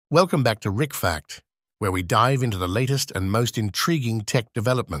Welcome back to RickFact, where we dive into the latest and most intriguing tech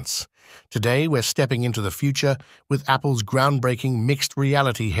developments. Today, we're stepping into the future with Apple's groundbreaking mixed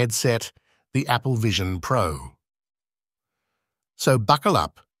reality headset, the Apple Vision Pro. So buckle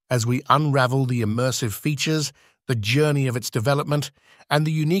up as we unravel the immersive features, the journey of its development, and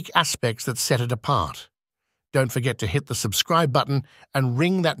the unique aspects that set it apart. Don't forget to hit the subscribe button and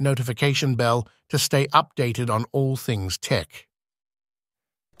ring that notification bell to stay updated on all things tech.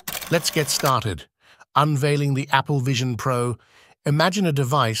 Let's get started. Unveiling the Apple Vision Pro. Imagine a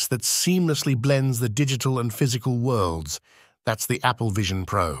device that seamlessly blends the digital and physical worlds. That's the Apple Vision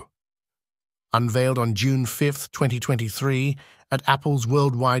Pro. Unveiled on June 5, 2023, at Apple's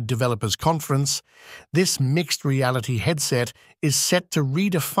Worldwide Developers Conference, this mixed reality headset is set to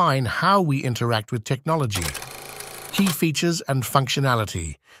redefine how we interact with technology. Key features and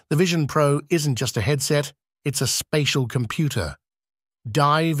functionality. The Vision Pro isn't just a headset, it's a spatial computer.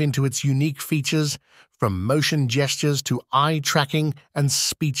 Dive into its unique features, from motion gestures to eye tracking and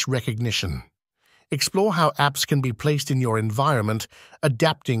speech recognition. Explore how apps can be placed in your environment,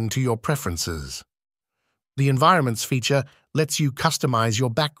 adapting to your preferences. The Environments feature lets you customize your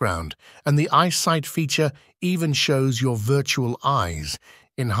background, and the Eyesight feature even shows your virtual eyes,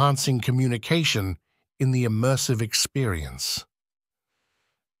 enhancing communication in the immersive experience.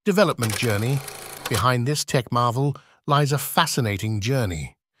 Development journey. Behind this tech marvel lies a fascinating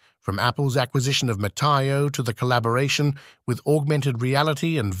journey. From Apple's acquisition of Metaio to the collaboration with augmented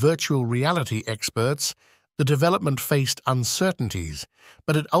reality and virtual reality experts, the development faced uncertainties,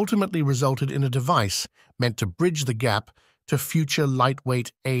 but it ultimately resulted in a device meant to bridge the gap to future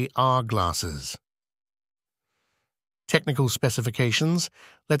lightweight AR glasses. Technical specifications.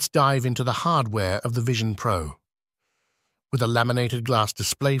 Let's dive into the hardware of the Vision Pro. With a laminated glass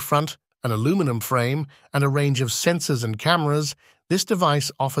display front, an aluminum frame, and a range of sensors and cameras, this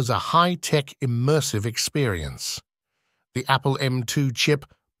device offers a high-tech immersive experience. The Apple M2 chip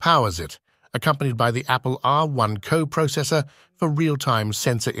powers it, accompanied by the Apple R1 co-processor for real-time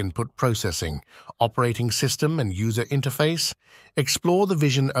sensor input processing, operating system and user interface. Explore the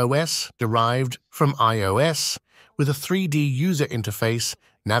Vision OS, derived from iOS, with a 3D user interface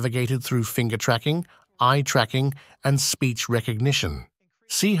navigated through finger tracking, eye tracking, and speech recognition.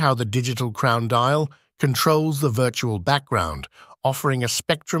 See how the digital crown dial controls the virtual background, offering a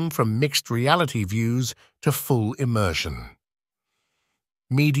spectrum from mixed reality views to full immersion.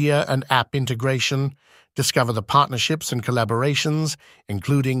 Media and app integration. Discover the partnerships and collaborations,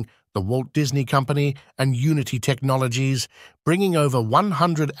 including the Walt Disney Company and Unity Technologies, bringing over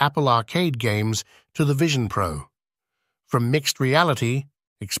 100 Apple Arcade games to the Vision Pro. From mixed reality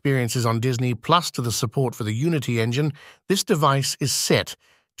experiences on Disney Plus to the support for the Unity engine, this device is set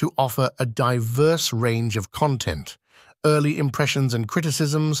to offer a diverse range of content. Early impressions and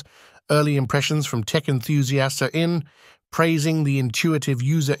criticisms. Early impressions from tech enthusiasts are in, praising the intuitive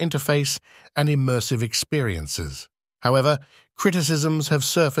user interface and immersive experiences. However, criticisms have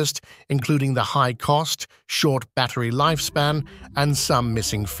surfaced, including the high cost, short battery lifespan, and some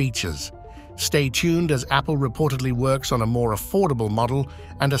missing features. Stay tuned as Apple reportedly works on a more affordable model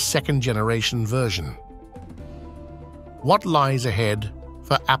and a second-generation version. What lies ahead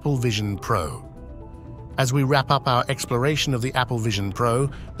for Apple Vision Pro? As we wrap up our exploration of the Apple Vision Pro,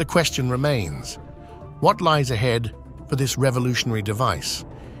 the question remains: what lies ahead for this revolutionary device?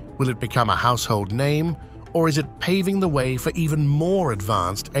 Will it become a household name, or is it paving the way for even more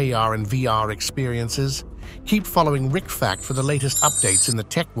advanced AR and VR experiences? Keep following RickFact for the latest updates in the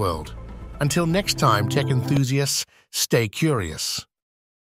tech world. Until next time, tech enthusiasts, stay curious.